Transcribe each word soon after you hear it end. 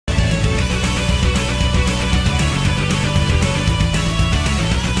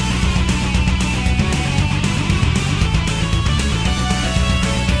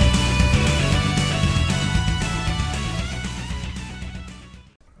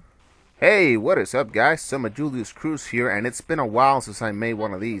Hey, what is up, guys? Soma Julius Cruz here, and it's been a while since I made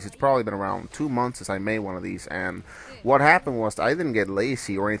one of these. It's probably been around 2 months since I made one of these, and what happened was I didn't get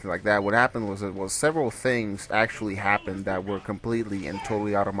lazy or anything like that. What happened was several things actually happened that were completely and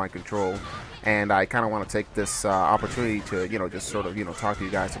totally out of my control, and I kind of want to take this opportunity to, just sort of, talk to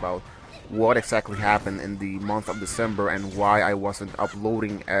you guys about what exactly happened in the month of December and why I wasn't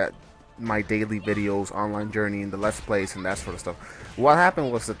uploading at my daily videos, online journey, and the let's plays and that sort of stuff. What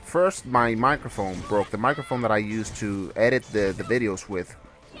happened was that first my microphone broke. The microphone that I used to edit the videos with,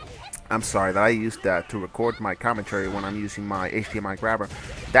 I'm sorry, that I used to record my commentary when I'm using my HDMI grabber,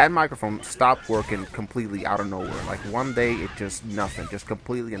 that microphone stopped working completely out of nowhere. Like one day it just nothing, just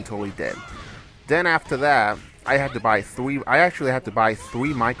completely and totally dead. Then after that, I had to buy three. I actually had to buy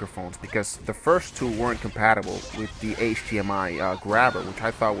three microphones because the first two weren't compatible with the HDMI grabber, which I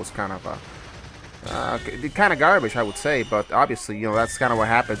thought was kind of garbage, I would say. But obviously, that's kind of what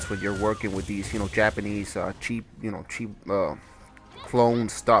happens when you're working with these, Japanese cheap, clone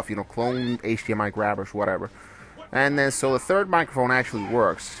stuff, clone HDMI grabbers, whatever. And then so the third microphone actually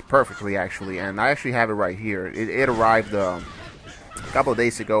works perfectly, actually, and I actually have it right here. It arrived a couple of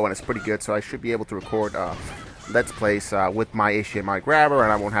days ago, and it's pretty good, so I should be able to record let's plays with my HDMI grabber,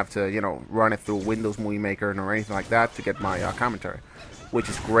 and I won't have to run it through Windows Movie Maker or anything like that to get my commentary, which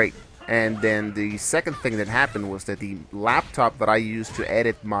is great. And then the second thing that happened was that the laptop that I used to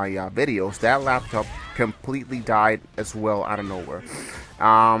edit my videos, that laptop completely died as well out of nowhere.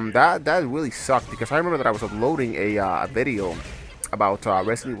 That really sucked because I remember that I was uploading a video about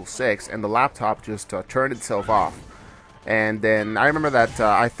Resident Evil 6, and the laptop just turned itself off. And then I remember that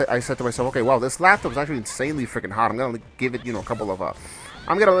I said to myself, okay, well, this laptop is actually insanely freaking hot. I'm gonna give it, a couple of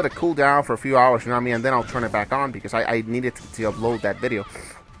I'm gonna let it cool down for a few hours, and then I'll turn it back on because I needed to upload that video.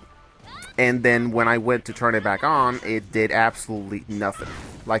 And then when I went to turn it back on, it did absolutely nothing,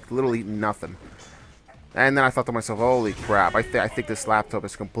 like literally nothing. And then I thought to myself, holy crap, I think this laptop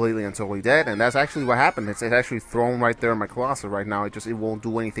is completely and totally dead. And that's actually what happened. It's actually thrown right there in my closet right now. It won't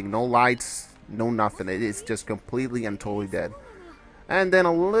do anything. No lights. No nothing. It is just completely and totally dead. And then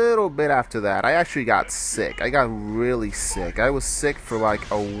a little bit after that, I actually got sick. I got really sick. I was sick for like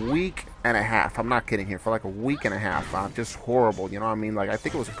a week and a half. I'm not kidding here. For like a week and a half. Just horrible. You know what I mean? Like, I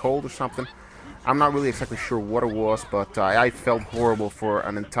think it was a cold or something. I'm not really exactly sure what it was, but I felt horrible for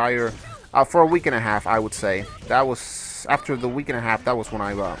an entire, for a week and a half, I would say. That was, after the week and a half, that was when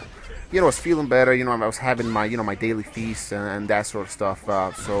I, was feeling better. I was having my, my daily feast and that sort of stuff.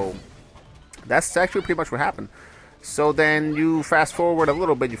 So that's actually pretty much what happened. So then you fast forward a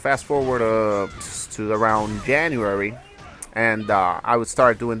little bit. You fast forward to around January, and I would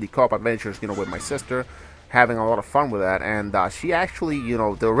start doing the co-op adventures, with my sister, having a lot of fun with that. And she actually,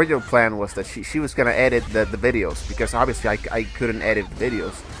 the original plan was that she was gonna edit the videos because obviously I couldn't edit the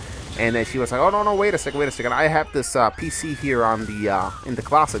videos. And then she was like, oh no, wait a second, I have this PC here on the in the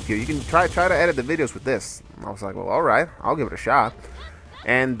closet here. You can try to edit the videos with this. And I was like, well, all right, I'll give it a shot.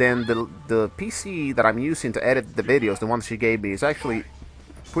 And then the PC that I'm using to edit the videos, the one she gave me, is actually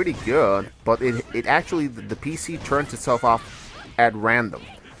pretty good, but it actually, the PC turns itself off at random,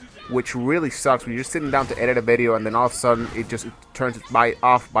 which really sucks when you're sitting down to edit a video and then all of a sudden it turns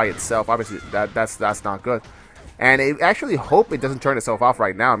off by itself. Obviously that's not good. And I actually hope it doesn't turn itself off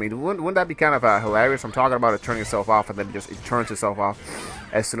right now. I mean, wouldn't that be kind of hilarious? I'm talking about it turning itself off and then it turns itself off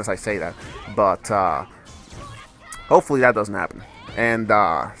as soon as I say that. But hopefully that doesn't happen. And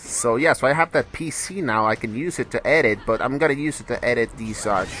so I have that PC now. I can use it to edit, but I'm gonna use it to edit these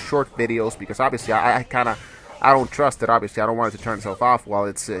short videos because obviously I don't trust it. Obviously I don't want it to turn itself off while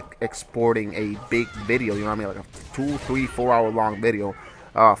it's exporting a big video, you know what I mean, like a 2, 3, 4 hour long video,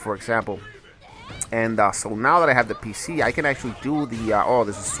 for example. And so now that I have the PC, I can actually do the oh,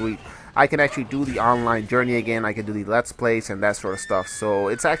 this is sweet, I can actually do the online journey again. I can do the let's plays and that sort of stuff. So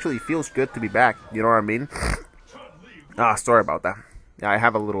it's actually feels good to be back, you know what I mean. Sorry about that. Yeah, I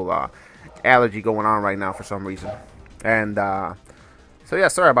have a little allergy going on right now for some reason. And so yeah,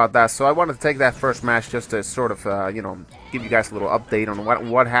 sorry about that. So I wanted to take that first match just to sort of give you guys a little update on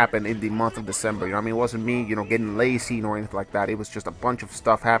what happened in the month of December. You know what I mean? It wasn't me, getting lazy or anything like that. It was just a bunch of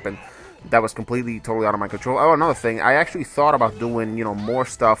stuff happened that was completely, totally out of my control. Oh, another thing, I actually thought about doing, more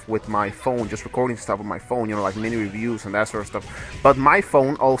stuff with my phone, just recording stuff with my phone, like mini reviews and that sort of stuff. But my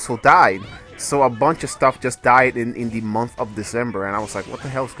phone also died. So a bunch of stuff just died in the month of December, and I was like, what the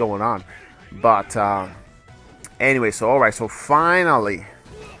hell's going on? But anyway, so alright, so finally,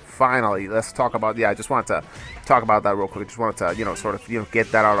 let's talk about, I just wanted to talk about that real quick. I just wanted to, sort of,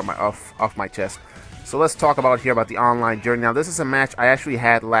 get that out of my off my chest. So let's talk about the online journey. Now, this is a match I actually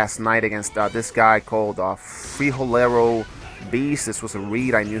had last night against this guy called Frijolero Beast. This was a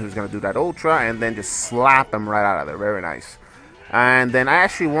read. I knew he was going to do that Ultra, and then just slap him right out of there. Very nice. And then I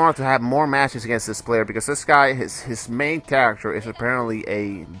actually wanted to have more matches against this player because this guy, his main character is apparently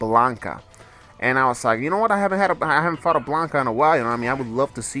a Blanca. And I was like, you know what? I haven't fought a Blanca in a while. You know what I mean? I would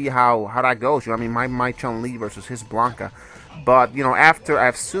love to see how that goes. You know what I mean? My Chun-Li versus his Blanca. But you know,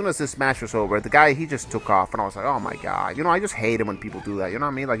 as soon as this match was over, the guy, he just took off, and I was like, oh my god. You know, I just hate it when people do that. You know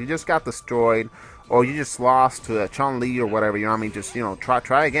what I mean? Like, you just got destroyed, or you just lost to a Chun-Li or whatever. You know what I mean? Just, you know,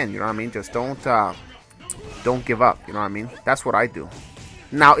 try again. You know what I mean? Just don't give up. You know what I mean? That's what I do.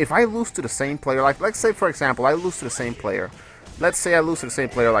 Now, if I lose to the same player, like let's say for example, I lose to the same player. Let's say I lose to the same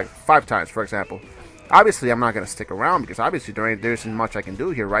player like 5 times, for example. Obviously, I'm not going to stick around because obviously there isn't much I can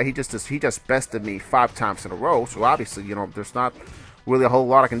do here, right? He just bested me 5 times in a row, so obviously, you know, there's not really a whole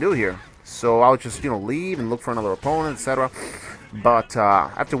lot I can do here. So I'll just, you know, leave and look for another opponent, etc. But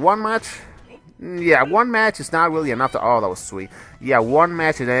after one match, yeah, one match is not really enough to. Oh, that was sweet. Yeah, one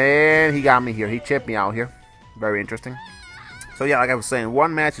match and then he got me here. He chipped me out here. Very interesting. So yeah, like I was saying,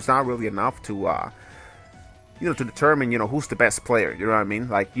 one match is not really enough to, you know, to determine, you know, who's the best player. You know what I mean?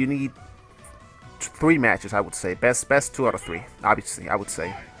 Like, you need 3 matches, I would say. Best 2 out of 3, obviously, I would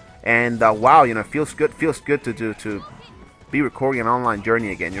say. And wow, you know, it feels good to be recording an online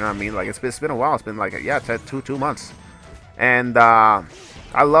journey again. You know what I mean? Like, it's been a while. It's been like, yeah, 2 months. And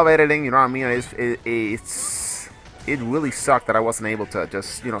I love editing. You know what I mean? It really sucked that I wasn't able to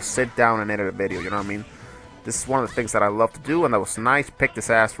just, you know, sit down and edit a video. You know what I mean? This is one of the things that I love to do, and that was nice. Picked this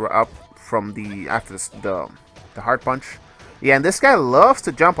ass up from the hard punch. Yeah, and this guy loves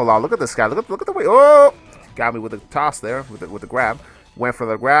to jump a lot. Look at this guy. Look at the way. Oh, got me with the toss there, with the grab. Went for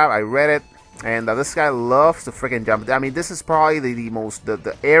the grab. I read it, and this guy loves to freaking jump. I mean, this is probably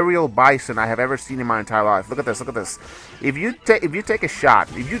the aerial bison I have ever seen in my entire life. Look at this. Look at this. If you take a shot,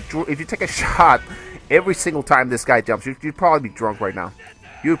 if you take a shot every single time this guy jumps, you'd probably be drunk right now.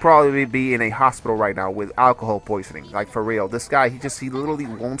 You'd probably be in a hospital right now with alcohol poisoning. Like, for real. This guy, he literally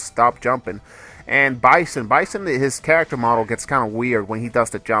won't stop jumping. And Bison, his character model gets kind of weird when he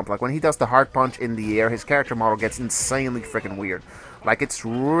does the jump. Like, when he does the hard punch in the air, his character model gets insanely freaking weird. Like, it's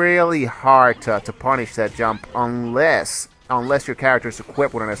really hard to punish that jump unless your character is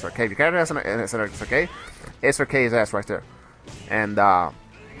equipped with an SRK. If your character has an SRK, SRK his ass right there. And,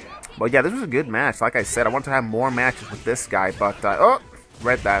 but yeah, this was a good match. Like I said, I want to have more matches with this guy, but, oh,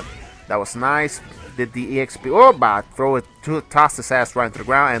 read that. That was nice. Did the EXP, oh, but throw it, toss his ass right into the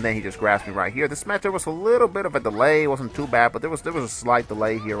ground, and then he just grabs me right here. This match, there was a little bit of a delay. It wasn't too bad, but there was a slight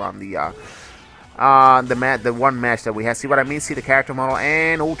delay here on the one match that we had. See what I mean? See the character model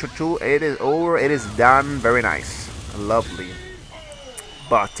and Ultra 2. It is over. It is done. Very nice. Lovely.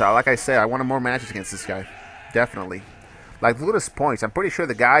 But like I said, I wanted more matches against this guy. Definitely. Like, look at his points. I'm pretty sure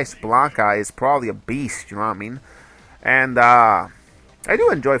the guy's Blanca is probably a beast. You know what I mean? And I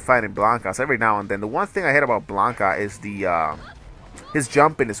do enjoy fighting Blancas every now and then. The one thing I hate about Blanca is his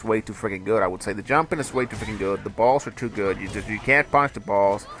jumping is way too freaking good, I would say. The jumping is way too freaking good. The balls are too good. You can't punch the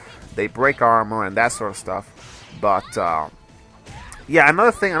balls. They break armor and that sort of stuff. But yeah,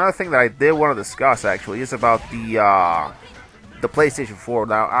 another thing that I did want to discuss actually is about the PlayStation 4.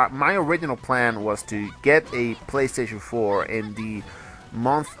 Now, my original plan was to get a PlayStation 4 in the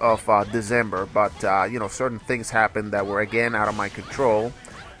month of December, but you know, certain things happened that were again out of my control,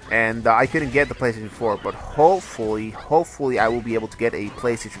 and I couldn't get the PlayStation 4. But hopefully I will be able to get a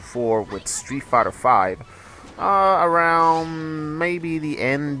PlayStation 4 with Street Fighter 5 around maybe the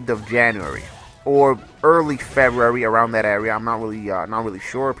end of January or early February, around that area. I'm not really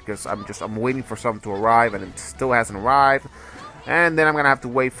sure because I'm waiting for something to arrive, and it still hasn't arrived. And then I'm gonna have to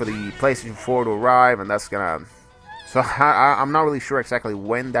wait for the PlayStation 4 to arrive, and that's gonna. So I'm not really sure exactly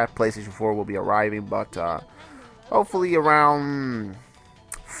when that PlayStation 4 will be arriving, but hopefully around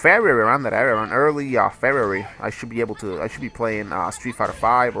February, around that area, around early February, I should be playing Street Fighter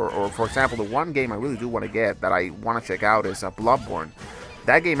 5, or for example, the one game I really do want to get that I want to check out is Bloodborne.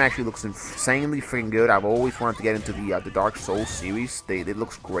 That game actually looks insanely freaking good. I've always wanted to get into the Dark Souls series. It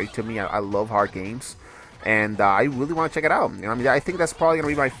looks great to me. I love hard games. And I really want to check it out. You know, I mean, I think that's probably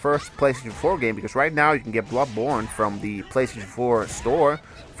going to be my first PlayStation 4 game, because right now you can get Bloodborne from the PlayStation 4 store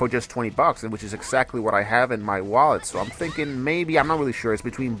for just $20, which is exactly what I have in my wallet. So I'm thinking maybe, I'm not really sure, it's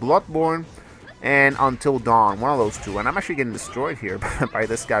between Bloodborne and Until Dawn, one of those two. And I'm actually getting destroyed here by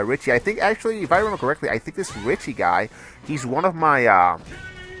this guy, Richie. I think, actually, if I remember correctly, I think this Richie guy, he's one of my,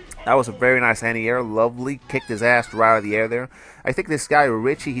 that was a very nice anti-air, lovely, kicked his ass right out of the air there. I think this guy,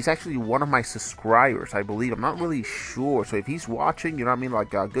 Richie, he's actually one of my subscribers, I believe. I'm not really sure. So if he's watching, you know what I mean,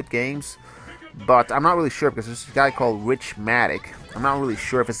 like Good Games, but I'm not really sure because there's a guy called Rich Matic. I'm not really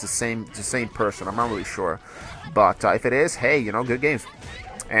sure if it's the same person. I'm not really sure, but if it is, hey, you know, good games.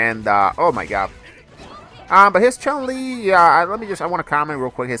 And oh my god. But his Chun-Li, yeah, I want to comment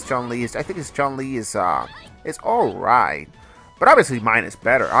real quick. His Chun-Li I think his Chun-Li is alright. But obviously mine is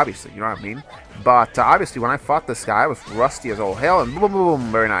better, obviously, you know what I mean? But obviously when I fought this guy, I was rusty as all hell, and boom, boom,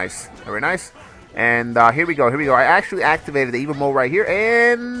 boom, very nice. Very nice. And here we go, here we go. I actually activated the evil mode right here,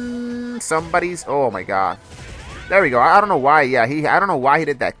 and somebody's, oh my god. There we go. I don't know why, yeah, I don't know why he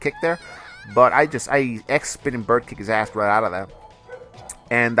did that kick there, but I X-spinning bird kick his ass right out of that.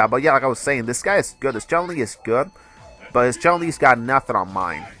 And, but yeah, like I was saying, this guy is good. His Chun-Li is good, but his Chun-Li's got nothing on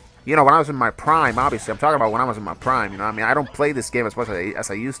mine. You know, when I was in my prime, obviously, I'm talking about when I was in my prime, you know what I mean? I don't play this game as much as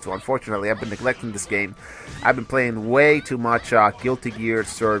I used to, unfortunately. I've been neglecting this game. I've been playing way too much Guilty Gear,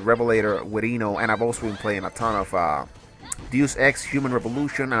 Sword, Revelator with Eno, and I've also been playing a ton of Deus Ex, Human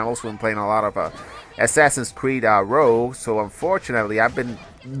Revolution, and I've also been playing a lot of Assassin's Creed Rogue, so unfortunately, I've been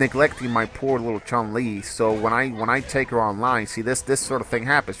neglecting my poor little Chun-Li. So when I take her online, see, this sort of thing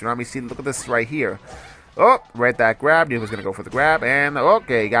happens, you know what I mean? See, look at this right here. Oh, read that grab. Knew he was going to go for the grab. And,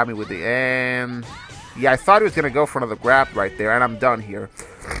 okay, got me with the... And, yeah, I thought he was going to go for another grab right there. And I'm done here.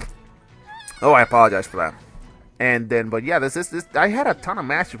 Oh, I apologize for that. And then, but yeah, this I had a ton of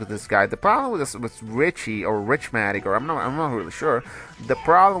matches with this guy. The problem with Richie or Richmatic, or I'm not really sure. The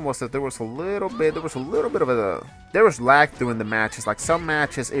problem was that there was a little bit of there was lag during the matches. Like some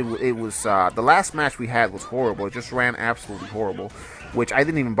matches, it was the last match we had was horrible. It just ran absolutely horrible, which I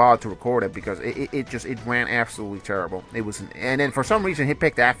didn't even bother to record it because it ran absolutely terrible. It was, and then for some reason he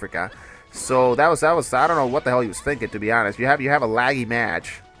picked Africa, so that was I don't know what the hell he was thinking, to be honest. You have a laggy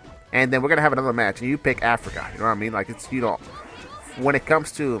match. And then we're going to have another match, and you pick Africa. You know what I mean? Like, it's, you know, when it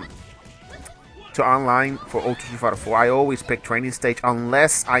comes to online for Ultra Street Fighter 4, I always pick training stage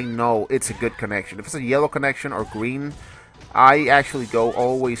unless I know it's a good connection. If it's a yellow connection or green, I actually go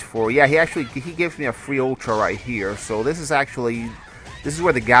always for... Yeah, he gives me a free Ultra right here. So this is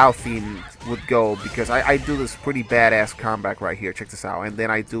where the Gao theme would go, because I do this pretty badass comeback right here. Check this out. And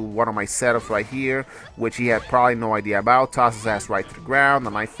then I do one of my setups right here, which he had probably no idea about. Toss his ass right to the ground,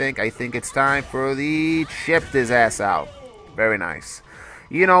 and I think it's time for the chip his ass out. Very nice.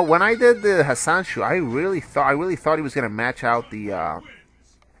 You know, when I did the Hasanshu, I really thought he was gonna match out the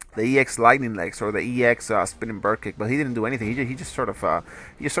EX lightning legs or the EX spinning bird kick, but he didn't do anything. He just sort of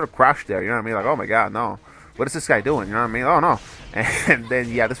crouched there. You know what I mean? Like, oh my god, no. What is this guy doing? You know what I mean? Oh, no. And then,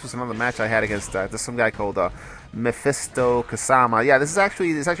 yeah, this was another match I had against there's some guy called Mephisto Kasama. Yeah, this is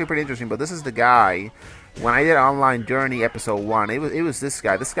actually pretty interesting, but this is the guy. When I did Online Journey Episode 1, it was this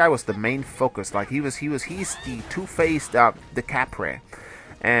guy. This guy was the main focus. Like, he's the two-faced the Capre.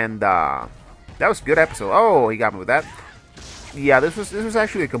 And that was a good episode. Oh, he got me with that. Yeah, this was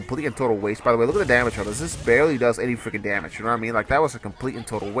actually a complete and total waste. By the way, look at the damage on this. This barely does any freaking damage. You know what I mean? Like, that was a complete and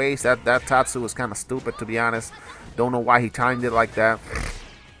total waste. That Tatsu was kind of stupid, to be honest. Don't know why he timed it like that.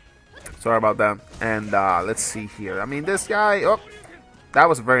 Sorry about that. And let's see here. I mean, this guy. Oh, that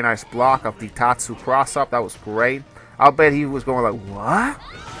was a very nice block of the Tatsu cross up. That was great. I'll bet he was going like, what?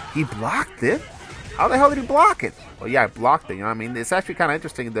 He blocked it? How the hell did he block it? Well, yeah, I blocked it. You know what I mean? It's actually kind of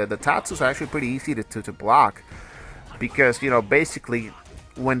interesting. The Tatsus are actually pretty easy to block. Because, you know, basically,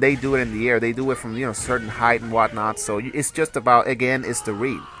 when they do it in the air, they do it from, you know, certain height and whatnot. So it's just about, again, it's the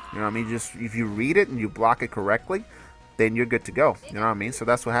read. You know what I mean? Just if you read it and you block it correctly, then you're good to go. You know what I mean? So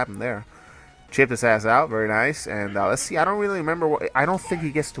that's what happened there. Chipped his ass out, very nice. And let's see, I don't really remember. I don't think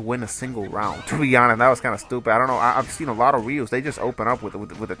he gets to win a single round. To be honest, that was kind of stupid. I don't know. I've seen a lot of reels. They just open up with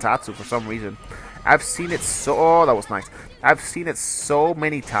the Tatsu for some reason. I've seen it so. Oh, that was nice. I've seen it so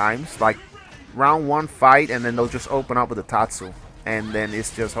many times, like. Round 1 fight, and then they'll just open up with the Tatsu, and then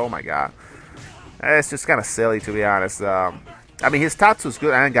it's just, oh my god, it's just kind of silly, to be honest. I mean, his Tatsu's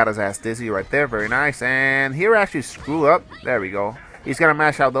good, and got his ass dizzy right there, very nice. And here actually screw up. There we go. He's gonna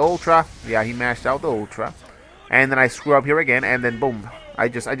mash out the Ultra. Yeah, he mashed out the Ultra, and then I screw up here again, and then boom, I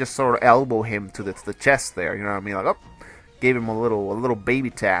just sort of elbow him to the chest there. You know what I mean? Like, oh, gave him a little baby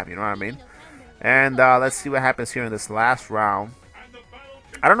tap. You know what I mean? And let's see what happens here in this last round.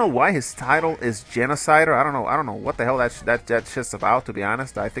 I don't know why his title is Genocider. I don't know what the hell that shit's about, to be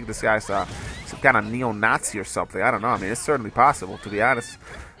honest. I think this guy's some kind of neo-Nazi or something. I don't know. I mean, it's certainly possible, to be honest.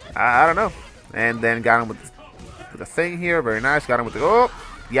 I don't know. And then got him with the thing here. Very nice. Got him with the... Oh!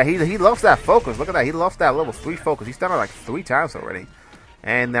 Yeah, he loves that focus. Look at that. He loves that level 3 focus. He's done it like 3 times already.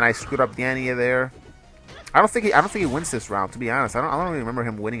 And then I screwed up Dania there. I don't think he wins this round, to be honest. I don't really remember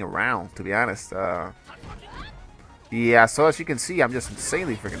him winning a round, to be honest. Yeah, so as you can see, I'm just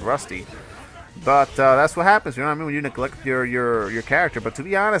insanely freaking rusty. But that's what happens, you know what I mean, when you neglect your character. But to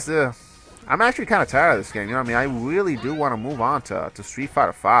be honest, I I'm actually kind of tired of this game. You know what I mean? I really do want to move on to Street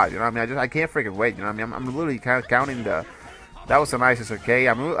Fighter 5. You know what I mean? I can't freaking wait. You know what I mean? I'm literally kind of counting the. That was the nicest arcade.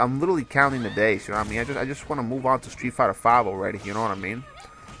 I'm literally counting the days. You know what I mean? I just want to move on to Street Fighter 5 already. You know what I mean?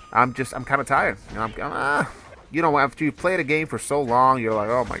 I'm kind of tired. You know, you know, after you play the game for so long, you're like,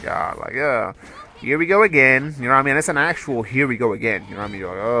 oh my god, like, here we go again. You know what I mean? It's an actual here we go again. You know what I mean?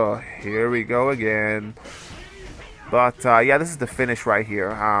 You're like, oh, here we go again. But yeah, this is the finish right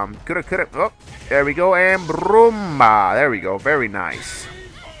here. Coulda. Oh, there we go, and brumba. There we go. Very nice.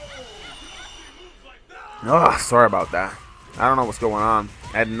 Oh, sorry about that. I don't know what's going on.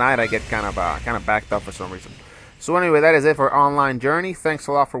 At night, I get kind of backed up for some reason. So anyway, that is it for Online Journey. Thanks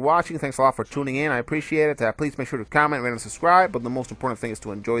a lot for watching. Thanks a lot for tuning in. I appreciate it. Please make sure to comment, rate, and subscribe. But the most important thing is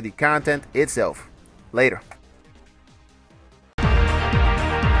to enjoy the content itself. Later.